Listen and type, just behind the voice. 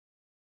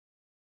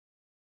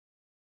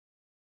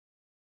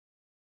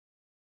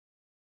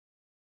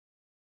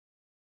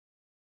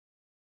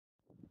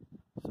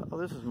So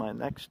this is my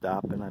next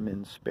stop, and I'm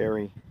in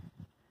Sperry,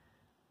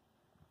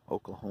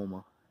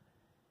 Oklahoma.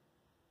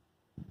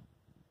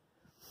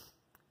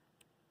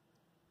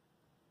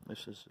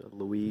 This is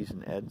Louise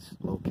and Ed's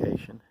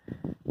location.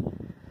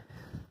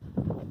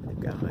 They've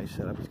got a nice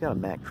setup. He's got a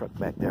Mack truck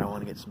back there I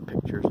want to get some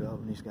pictures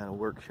of, and he's got a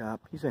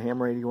workshop. He's a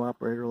ham radio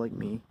operator like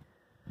me.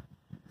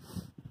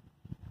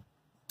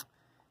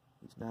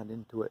 He's not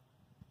into it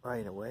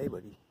right away,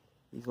 but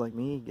he's like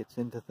me. He gets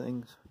into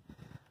things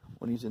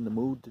when he's in the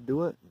mood to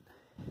do it,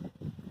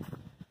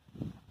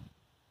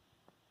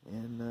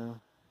 and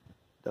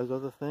does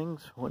other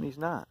things when he's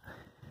not.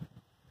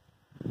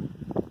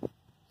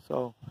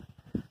 So,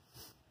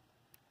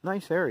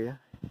 nice area.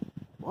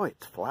 Boy,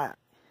 it's flat.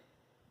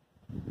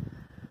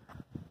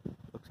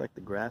 Looks like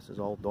the grass is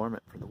all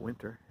dormant for the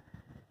winter.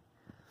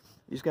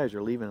 These guys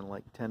are leaving in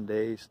like 10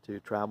 days to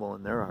travel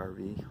in their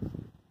RV.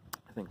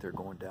 I think they're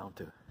going down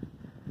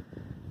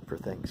for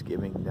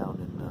Thanksgiving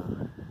down in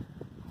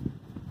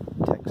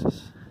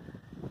Texas.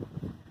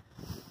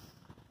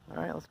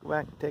 Alright, let's go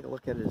back and take a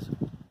look at his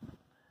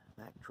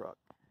Mack truck.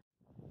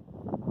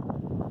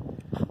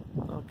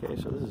 Okay,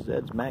 so this is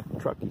Ed's Mack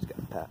truck. He's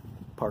got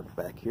parked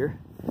back here.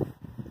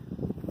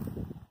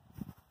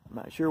 I'm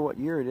not sure what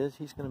year it is.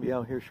 He's going to be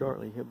out here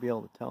shortly. He'll be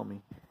able to tell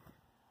me.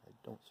 I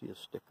don't see a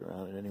sticker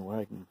on it anywhere.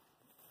 I can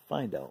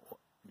find out what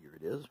year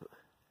it is, but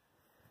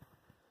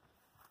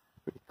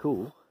pretty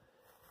cool.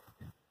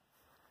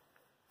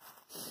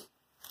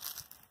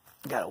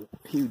 Got a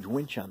huge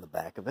winch on the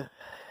back of it.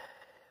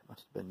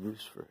 Must have been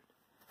used for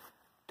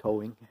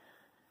towing.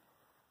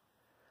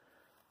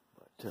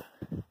 But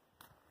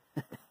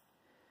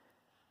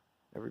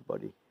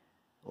everybody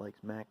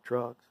likes Mack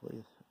trucks.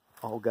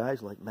 All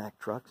guys like Mack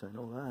trucks, I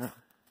know that.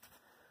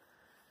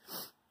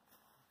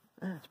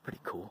 That's pretty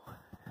cool.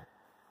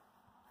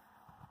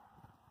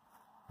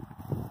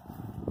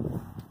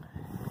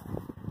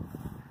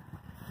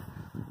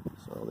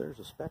 So there's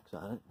the specs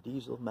on it.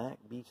 Diesel Mack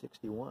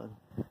B61.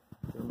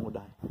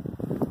 Thermodyne.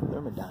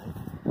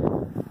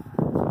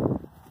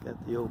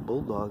 Got the old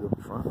Bulldog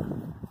up front.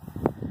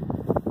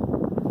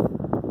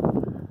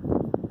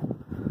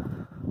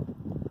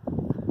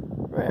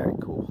 Very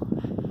cool.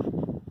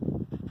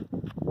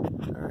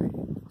 Alright,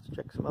 let's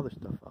check some other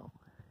stuff out.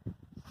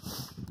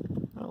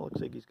 Oh,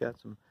 looks like he's got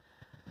some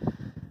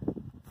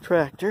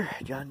tractor,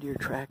 John Deere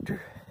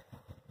tractor.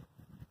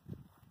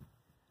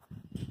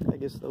 I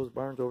guess those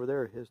barns over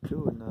there are his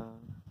too, and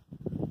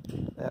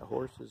that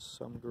horse is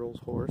some girl's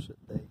horse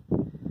that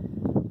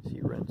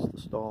she rents the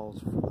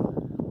stalls for the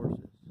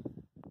horses.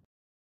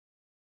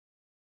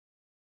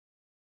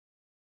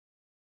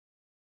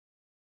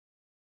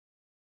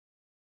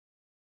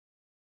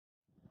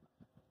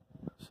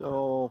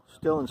 So,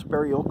 still in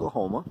Sperry,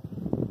 Oklahoma.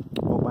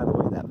 Oh, by the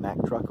way, that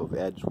Mack truck of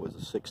Ed's was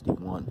a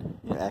 61.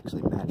 It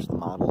actually matched the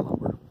model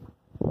number.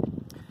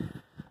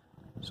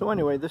 So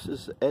anyway, this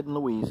is Ed and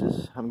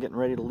Louise's. I'm getting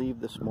ready to leave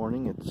this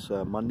morning. It's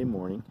Monday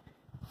morning.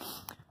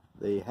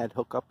 They had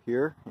hookup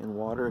here and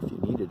water if you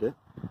needed it.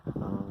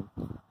 You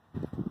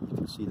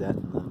can see that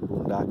in the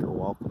Boondocker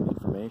welcome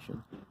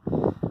information.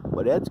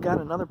 But Ed's got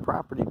another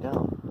property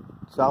down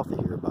south of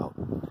here, about,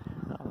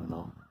 I don't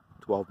know,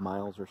 12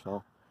 miles or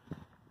so.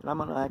 And I'm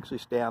going to actually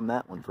stay on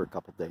that one for a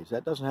couple days.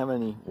 That doesn't have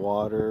any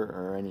water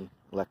or any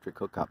electric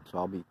hookup, so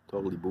I'll be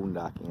totally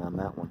boondocking on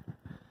that one.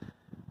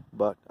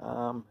 But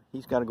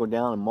he's got to go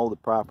down and mow the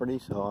property,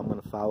 so I'm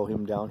going to follow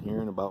him down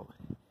here in about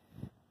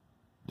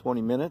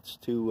 20 minutes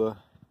to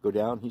go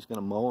down. He's going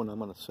to mow, and I'm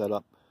going to set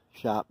up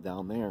shop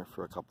down there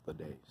for a couple of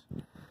days.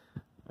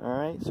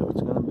 Alright, so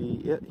it's going to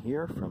be it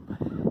here from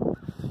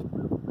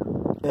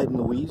Ed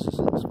and Louise's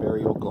in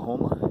Sperry,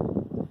 Oklahoma.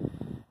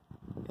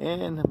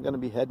 And I'm going to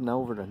be heading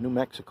over to New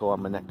Mexico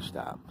on my next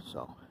stop.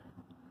 So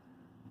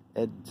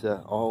Ed's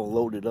all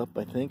loaded up,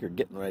 I think, or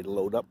getting ready to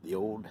load up the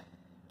old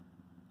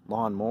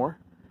lawnmower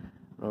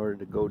in order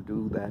to go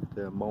do that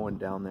mowing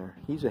down there.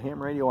 He's a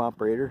ham radio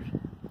operator,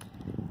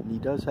 and he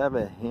does have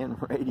a ham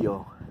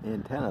radio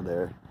antenna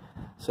there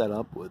set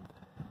up with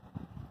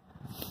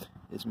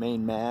his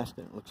main mast,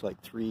 and it looks like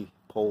 3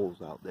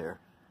 poles out there.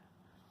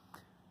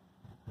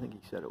 I think he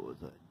said it was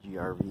a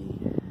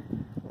GRV.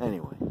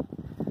 Anyway,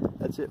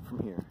 that's it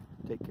from here.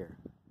 Take care.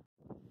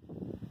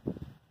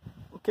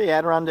 Okay,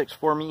 Adirondacks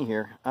for me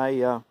here.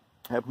 I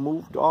have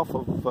moved off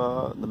of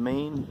the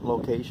main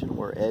location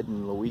where Ed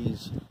and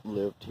Louise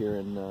lived here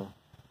in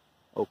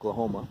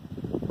Oklahoma.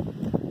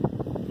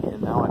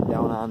 And now I'm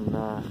down on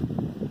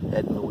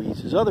Ed and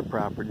Louise's other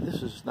property.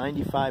 This is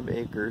 95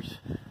 acres.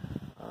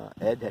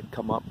 Ed had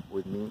come up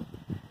with me,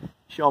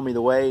 show me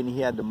the way, and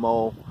he had to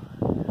mow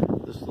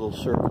this little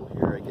circle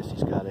here. I guess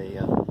he's got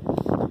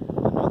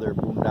another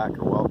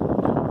Boondocker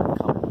welcome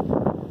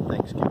coming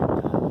Thanksgiving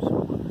time.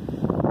 So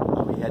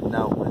I'll be heading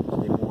out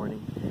Wednesday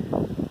morning.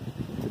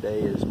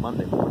 Today is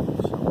Monday morning,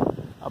 so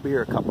I'll be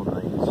here a couple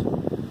nights.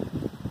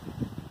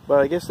 But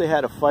I guess they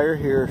had a fire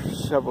here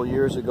several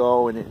years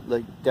ago, and it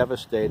like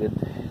devastated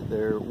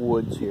their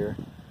woods here.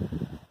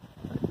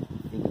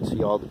 You can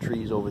see all the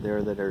trees over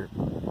there that are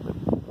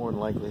more than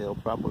likely they'll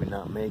probably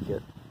not make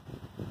it.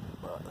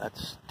 But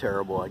that's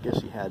terrible. I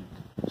guess he had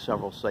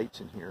several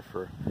sites in here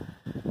for,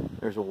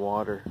 there's a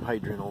water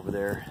hydrant over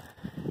there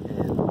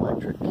and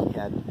electric he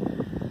had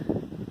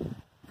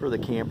for the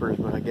campers,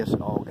 but I guess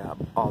all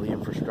the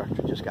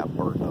infrastructure just got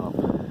burned up.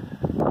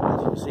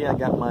 As you can see, I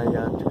got my 2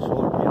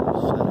 solar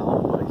panels set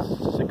out,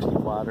 my 60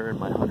 watter and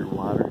my 100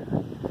 watter,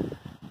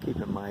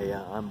 keeping my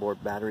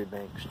onboard battery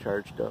banks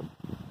charged up.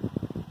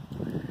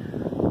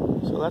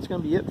 So that's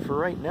going to be it for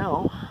right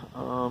now.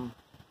 I'll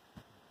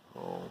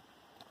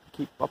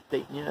keep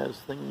updating you as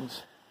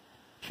things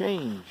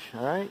change.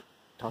 Alright,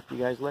 talk to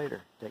you guys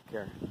later. Take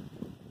care.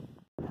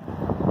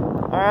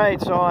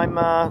 Alright, so I'm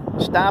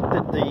stopped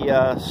at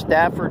the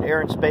Stafford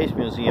Air and Space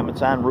Museum.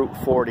 It's on Route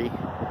 40.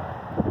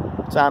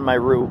 It's on my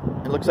route.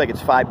 It looks like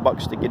it's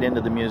 $5 to get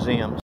into the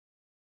museum.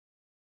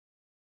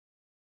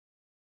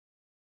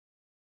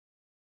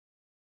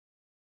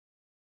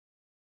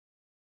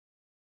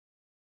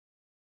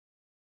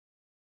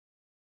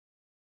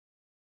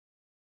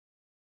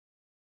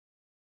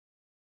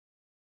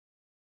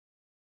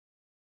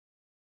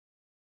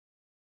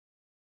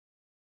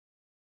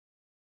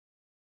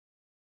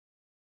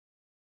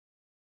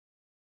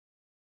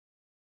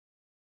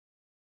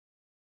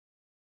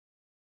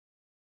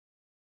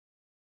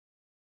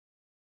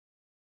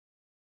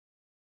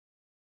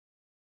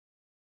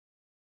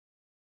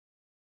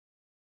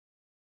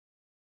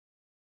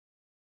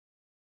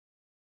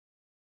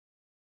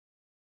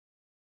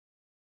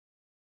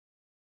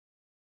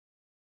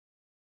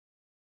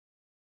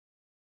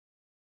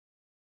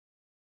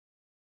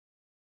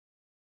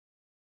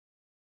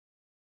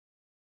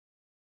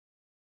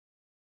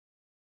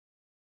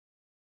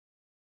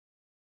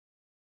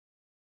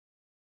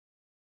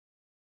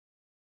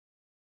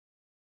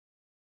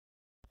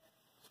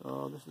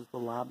 So this is the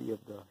lobby of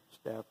the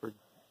Stafford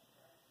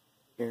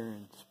Air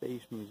and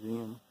Space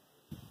Museum.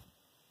 I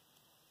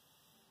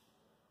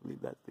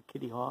believe that's the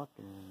Kitty Hawk,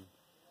 and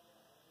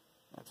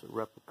that's a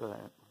replica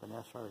of an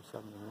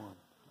SR-71.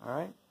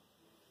 Alright,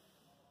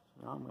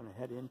 so now I'm going to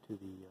head into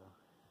the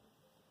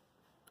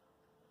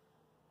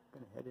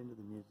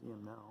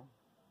museum now.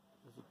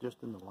 This is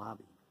just in the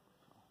lobby.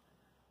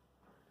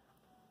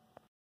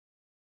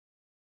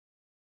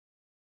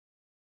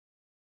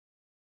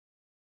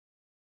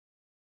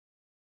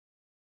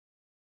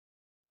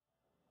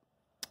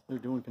 They're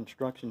doing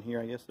construction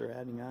here. I guess they're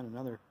adding on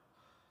another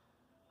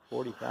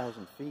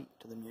 40,000 feet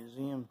to the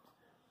museum.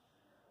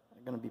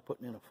 They're going to be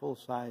putting in a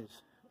full-size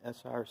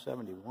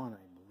SR-71, I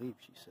believe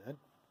she said.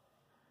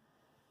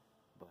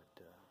 But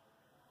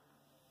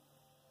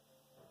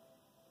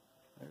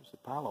there's the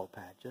Apollo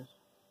patches.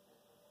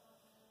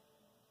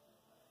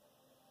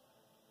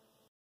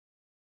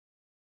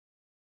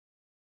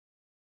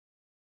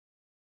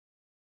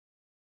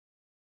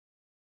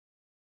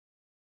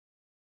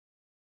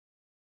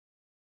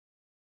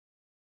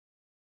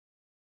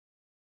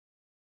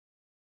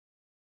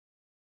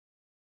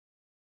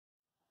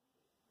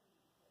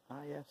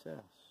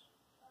 ISS.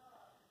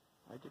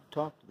 I did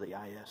talk to the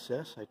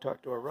ISS. I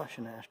talked to a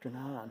Russian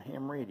astronaut on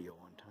ham radio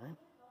one time.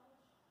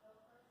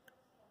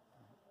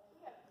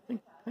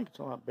 I think it's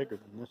a lot bigger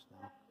than this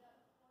now.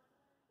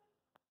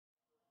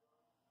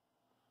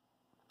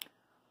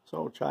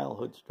 So,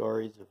 childhood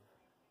stories of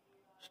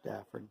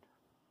Stafford.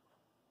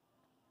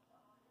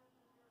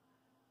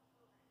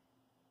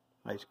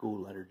 High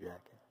school letter jacket.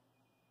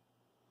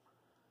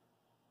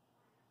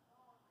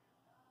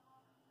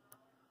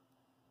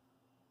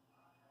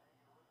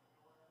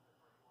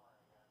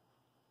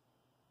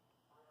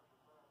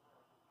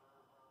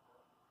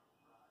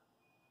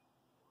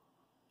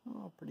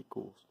 Oh, pretty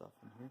cool stuff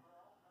in here.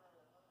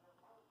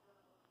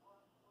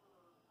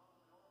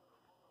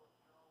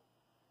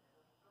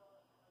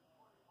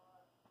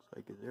 Looks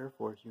like his Air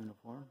Force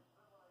uniform.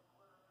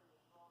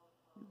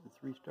 He's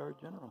a 3-star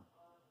general.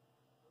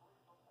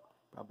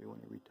 Probably when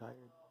he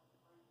retired.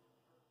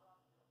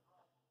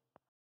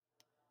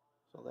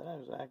 So that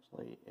is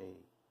actually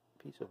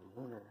a piece of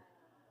lunar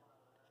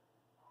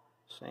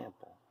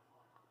sample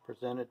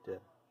presented to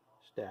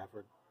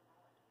Stafford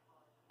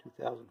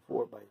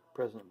 2004 by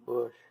President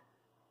Bush,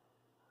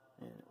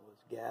 and it was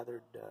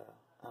gathered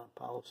on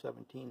Apollo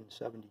 17 and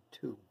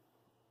 72.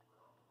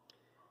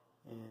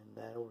 And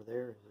that over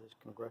there is his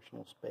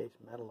Congressional Space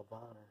Medal of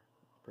Honor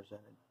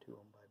presented to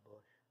him by Bush.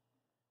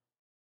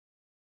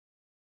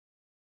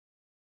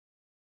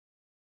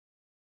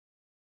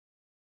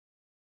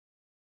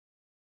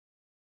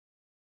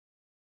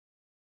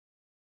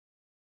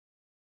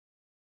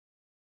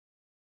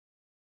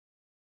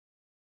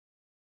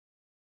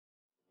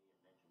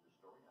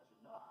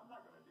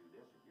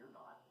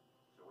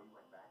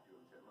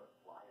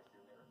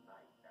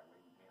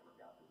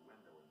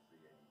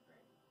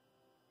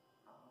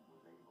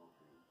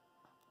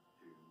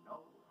 To know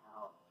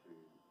how to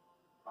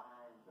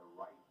find the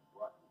right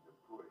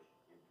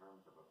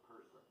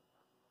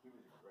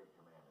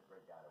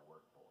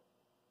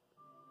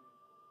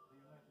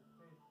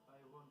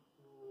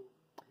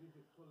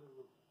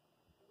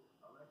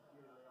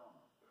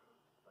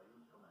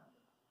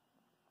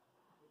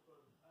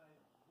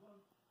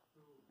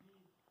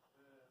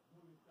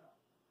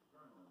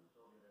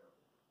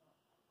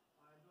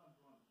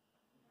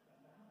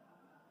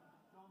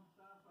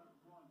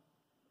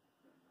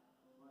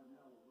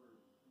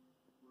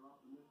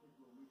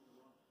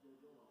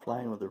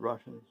flying with the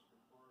Russians.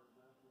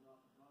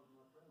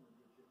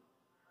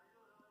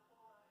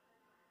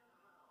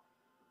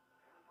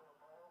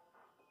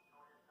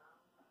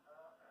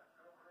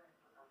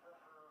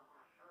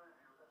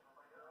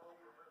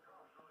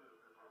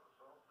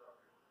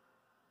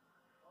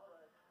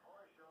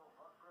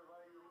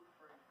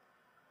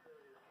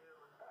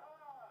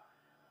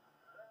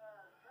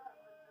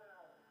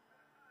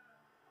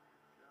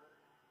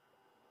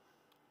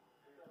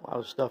 A lot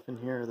of stuff in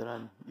here that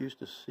I'm used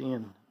to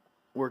seeing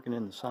working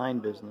in the sign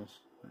business,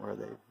 where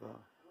they've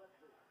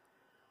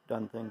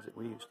done things that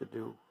we used to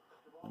do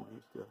when we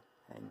used to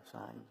hang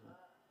signs and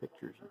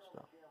pictures and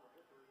stuff.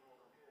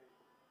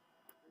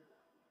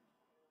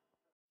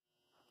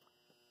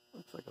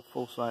 Looks like a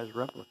full-size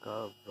replica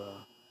of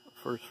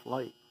First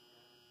Flight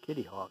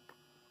Kitty Hawk.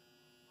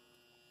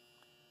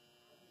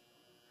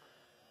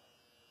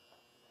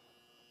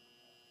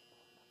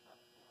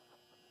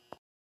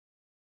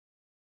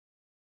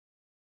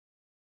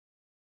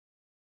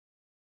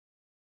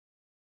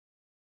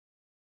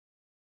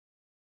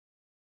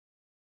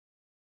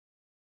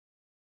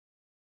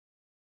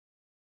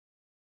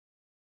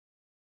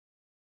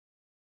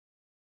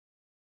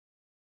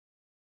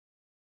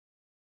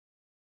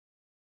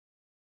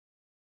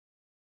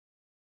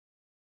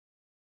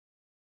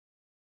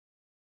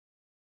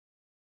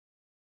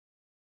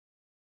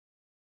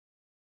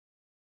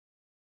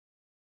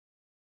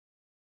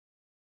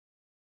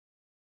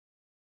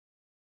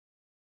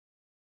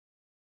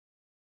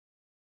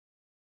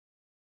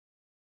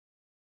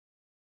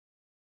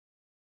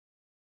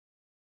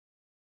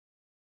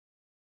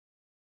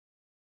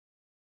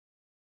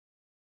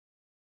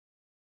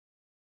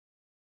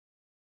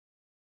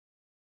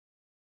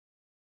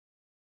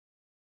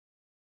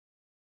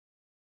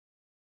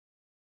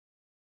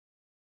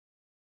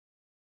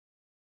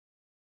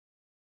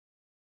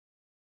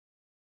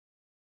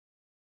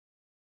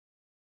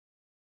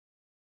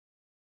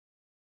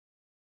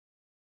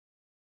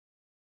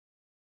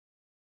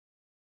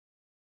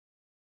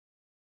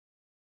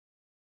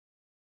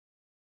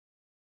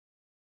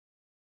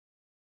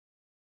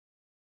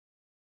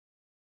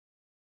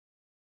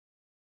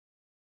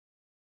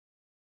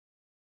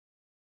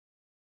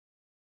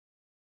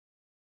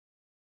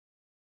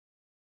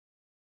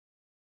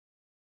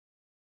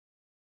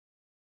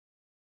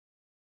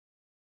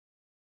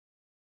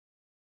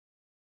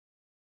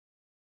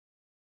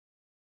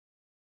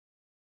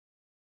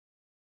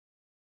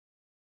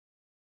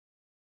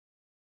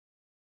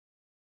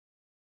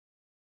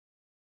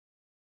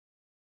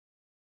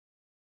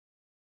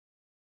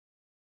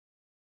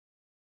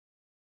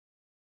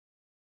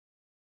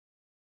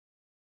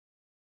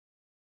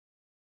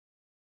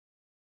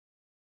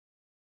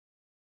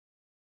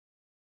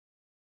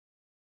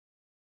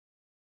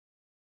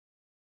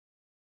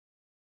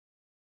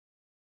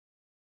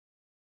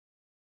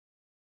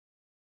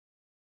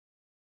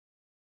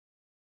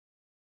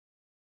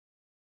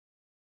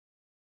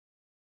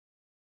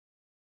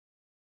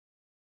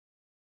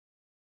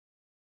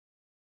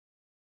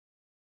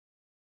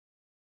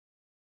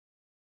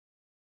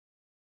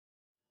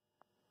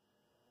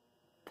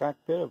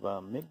 Cockpit of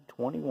a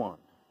MiG-21.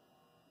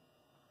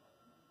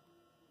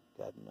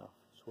 Got enough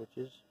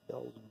switches,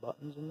 bells, and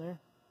buttons in there?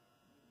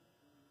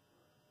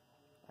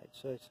 I'd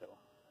say so.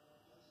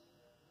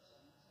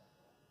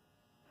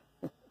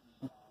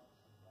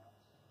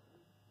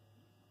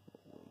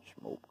 Holy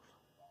smokes.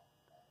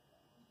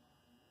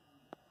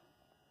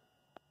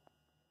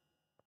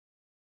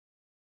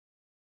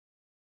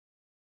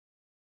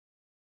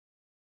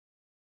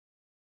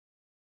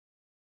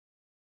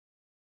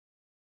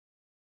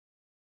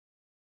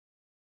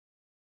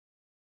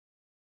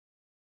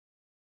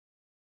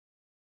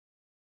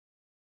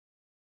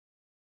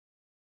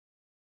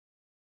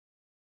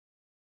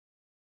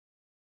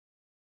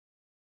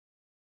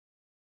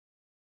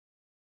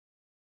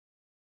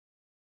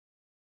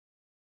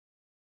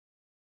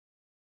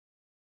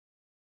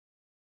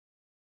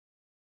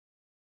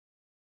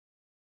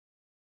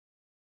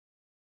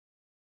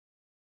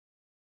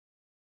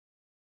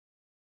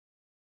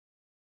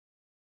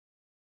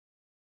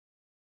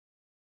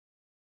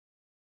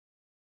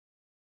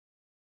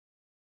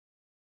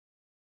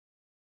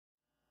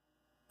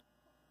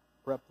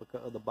 Replica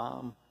of the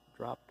bomb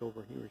dropped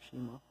over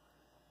Hiroshima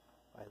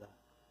by the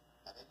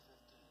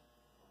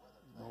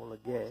Enola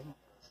Gay.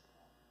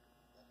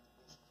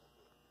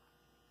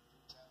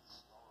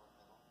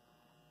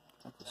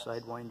 That's a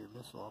Sidewinder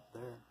missile up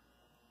there.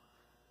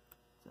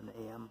 It's an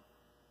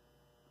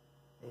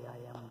AIM-9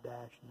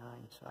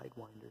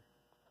 Sidewinder.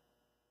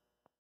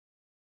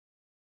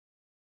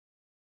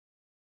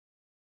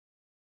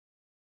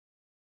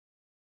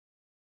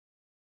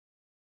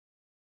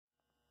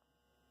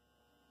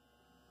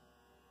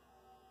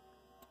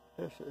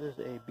 This is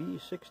a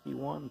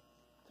B-61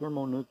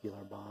 thermonuclear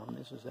bomb.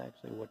 This is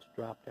actually what's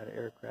dropped out of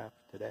aircraft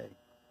today.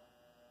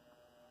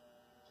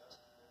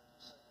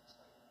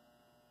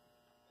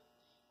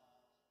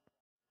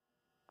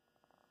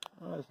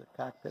 Well, this is the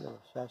cockpit of a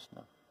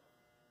Cessna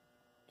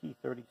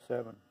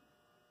T-37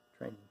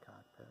 training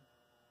cockpit.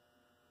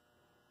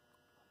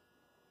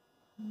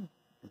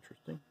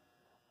 interesting.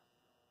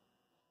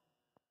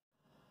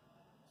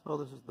 So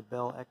this is the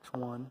Bell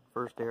X-1,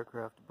 first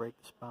aircraft to break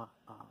the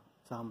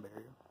sound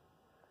barrier.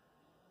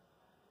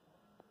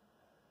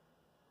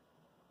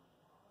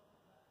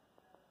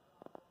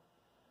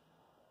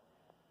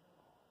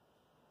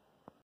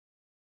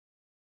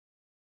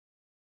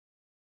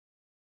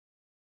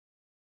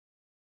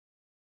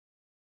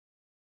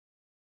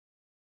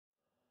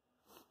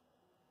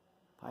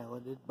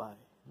 Piloted by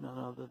none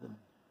other than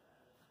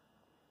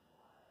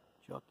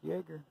Chuck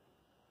Yeager.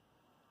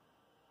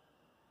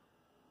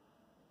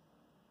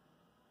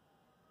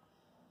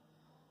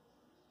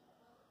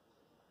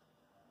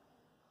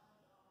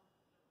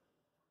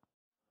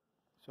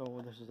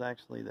 So this is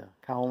actually the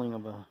cowling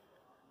of a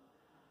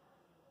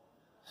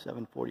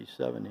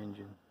 747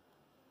 engine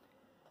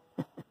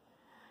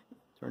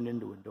turned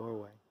into a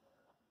doorway.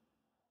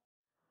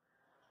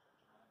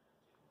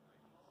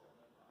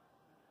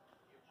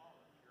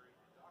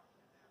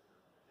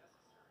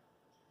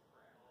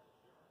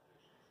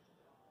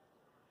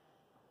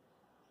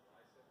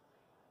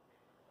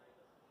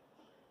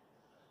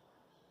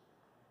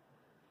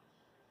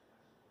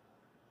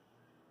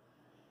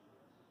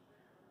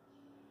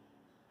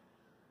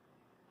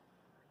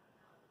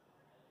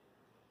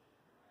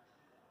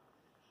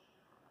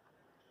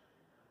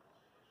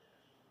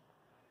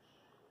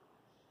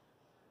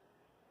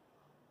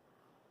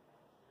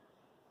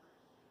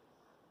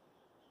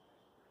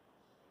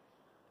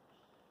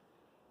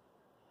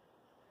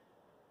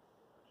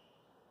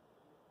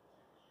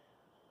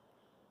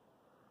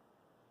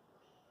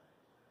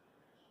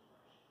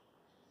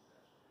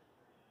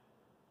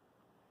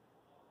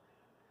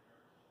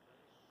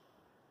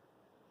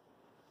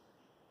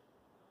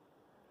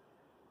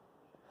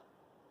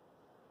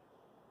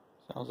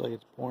 Sounds like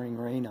it's pouring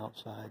rain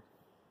outside.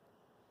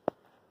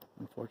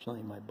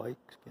 Unfortunately, my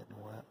bike's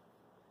getting wet.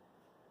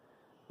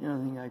 The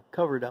only thing I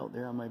covered out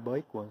there on my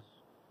bike was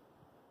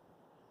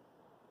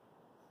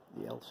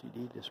the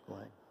LCD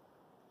display.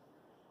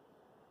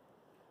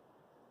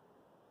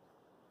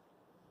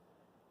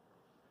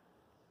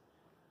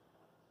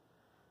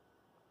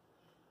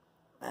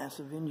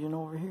 Massive engine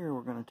over here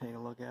we're going to take a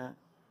look at.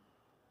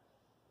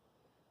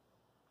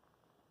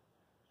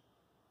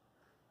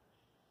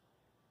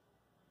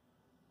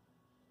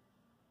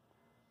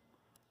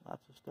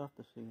 Lots of stuff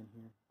to see in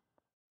here.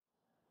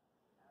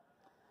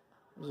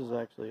 This is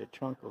actually a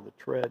chunk of the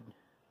tread,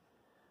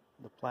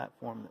 the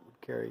platform that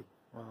would carry,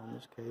 well, in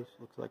this case,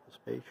 looks like the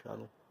space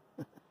shuttle.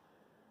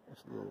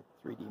 This little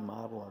 3D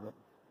model of it.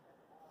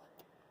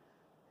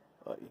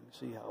 But you can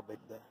see how big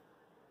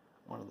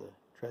one of the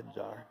treads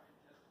are.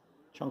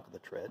 Chunk of the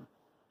tread.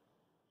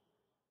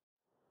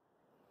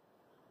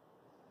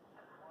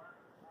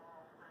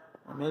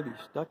 I may be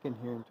stuck in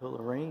here until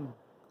the rain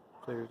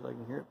clears. I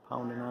can hear it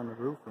pounding on the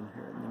roof in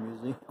here in the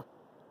museum.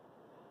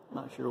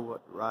 Not sure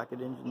what rocket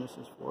engine this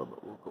is for,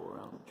 but we'll go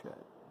around and check.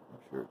 I'm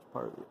sure it's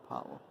part of the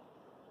Apollo.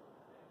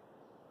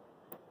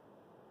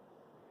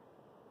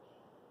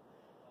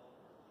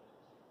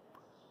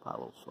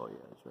 Apollo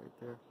Soyuz right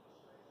there.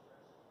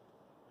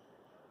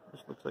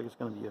 This looks like it's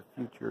going to be a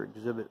future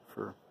exhibit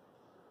for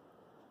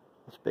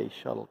the space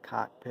shuttle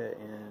cockpit,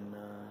 and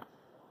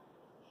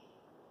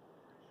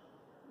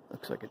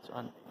looks like it's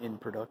in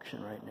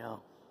production right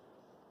now.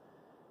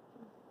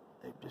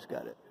 They've just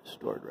got it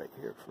stored right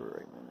here for a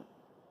minute.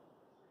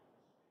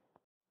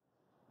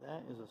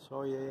 That is a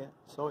Soviet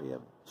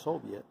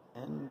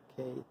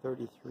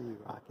NK-33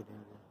 rocket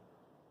engine.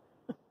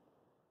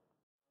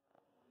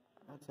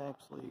 That's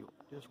actually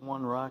just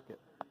one rocket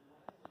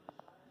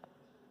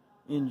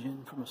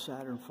engine from a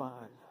Saturn V.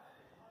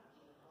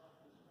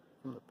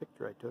 From the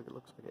picture I took, it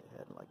looks like it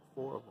had like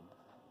 4 of them.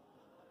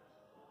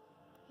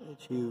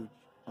 It's huge.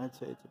 I'd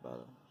say it's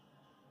about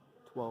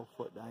a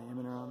 12-foot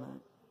diameter on that.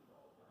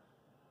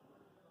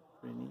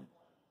 Pretty neat.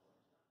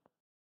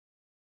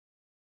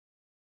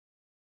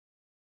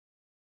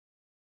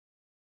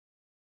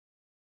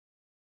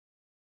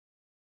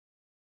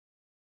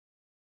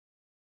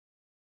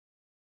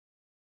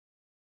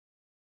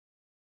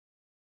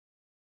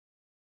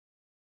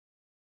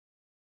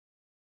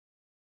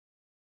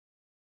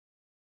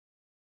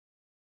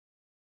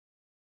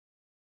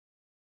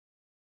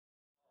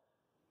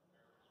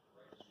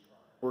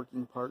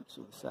 Working parts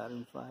of the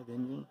Saturn V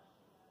engine.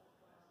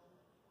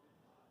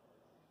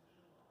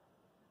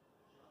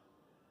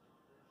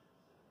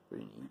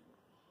 Pretty neat.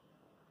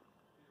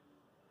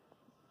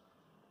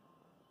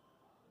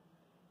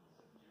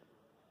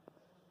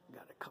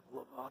 Got a couple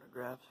of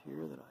autographs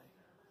here that I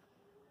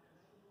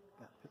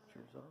got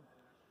pictures of.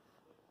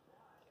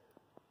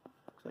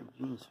 Looks like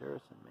Gene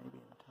Saracen maybe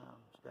and Tom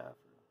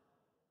Stafford.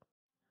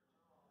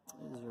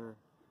 These are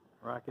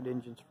rocket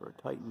engines for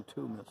a Titan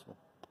II missile.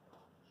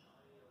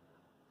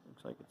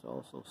 Looks like it's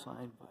also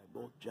signed by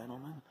both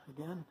gentlemen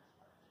again.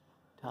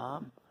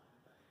 Tom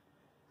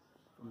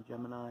from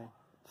Gemini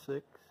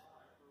 6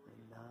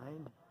 and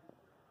 9,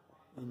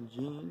 and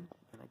Gene,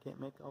 and I can't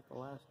make out the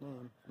last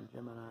name, from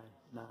Gemini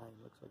 9.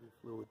 Looks like he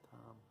flew with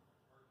Tom.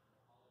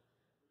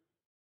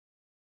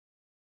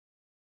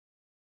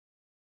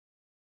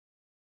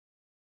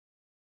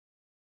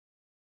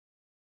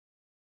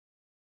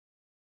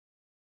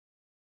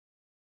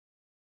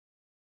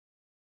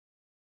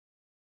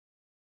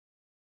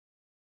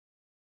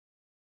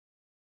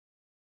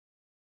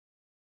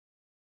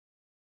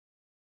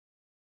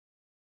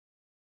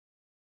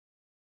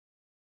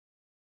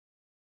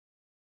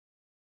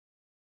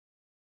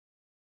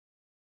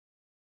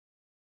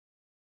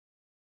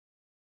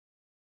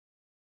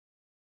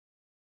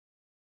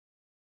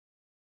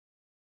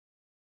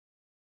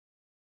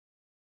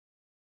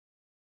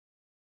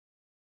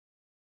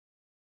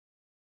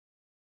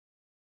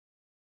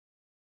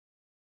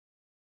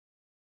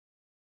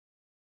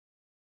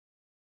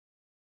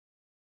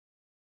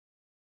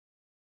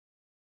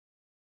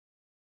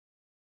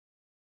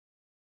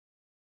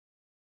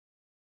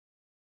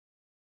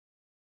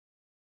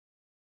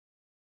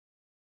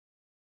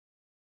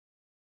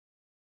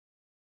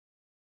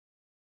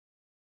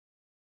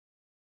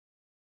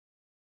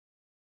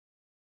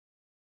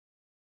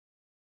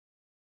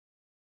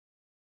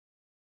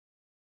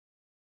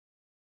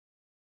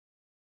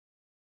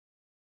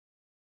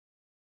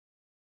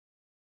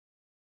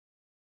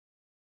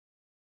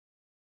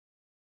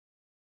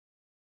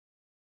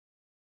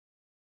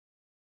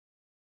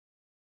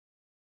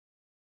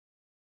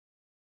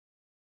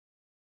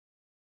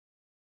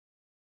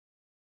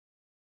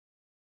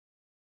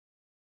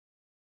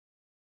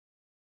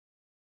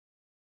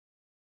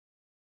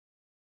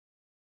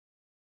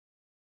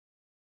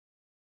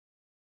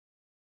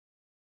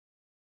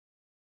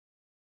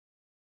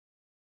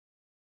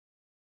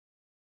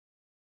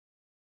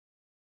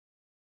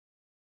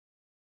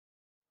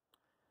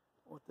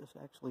 this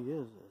actually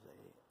is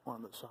one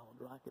of the solid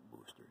rocket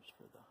boosters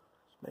for the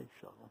space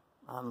shuttle,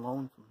 on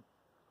loan from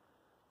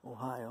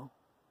Ohio.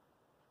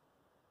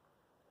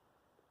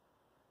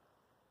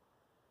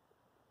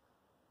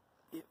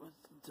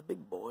 It's a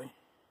big boy.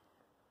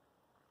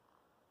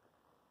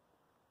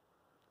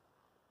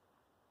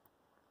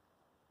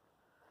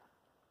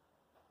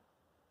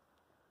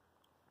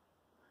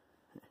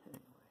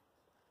 Anyway,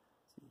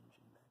 it's the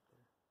engine back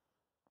there.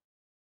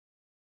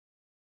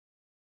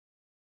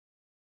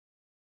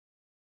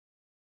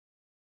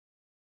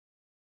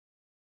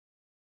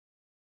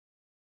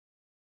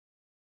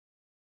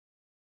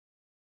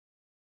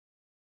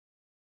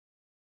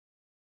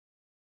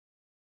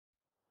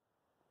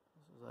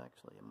 This is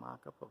actually a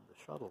mock-up of the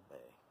shuttle bay.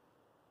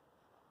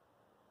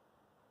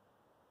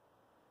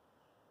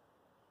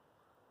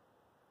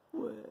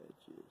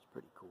 Which is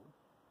pretty cool.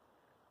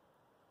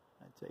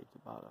 I'd say it's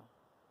about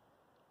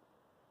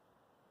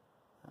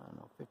I don't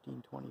know,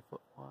 15-20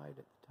 foot wide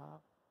at the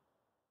top.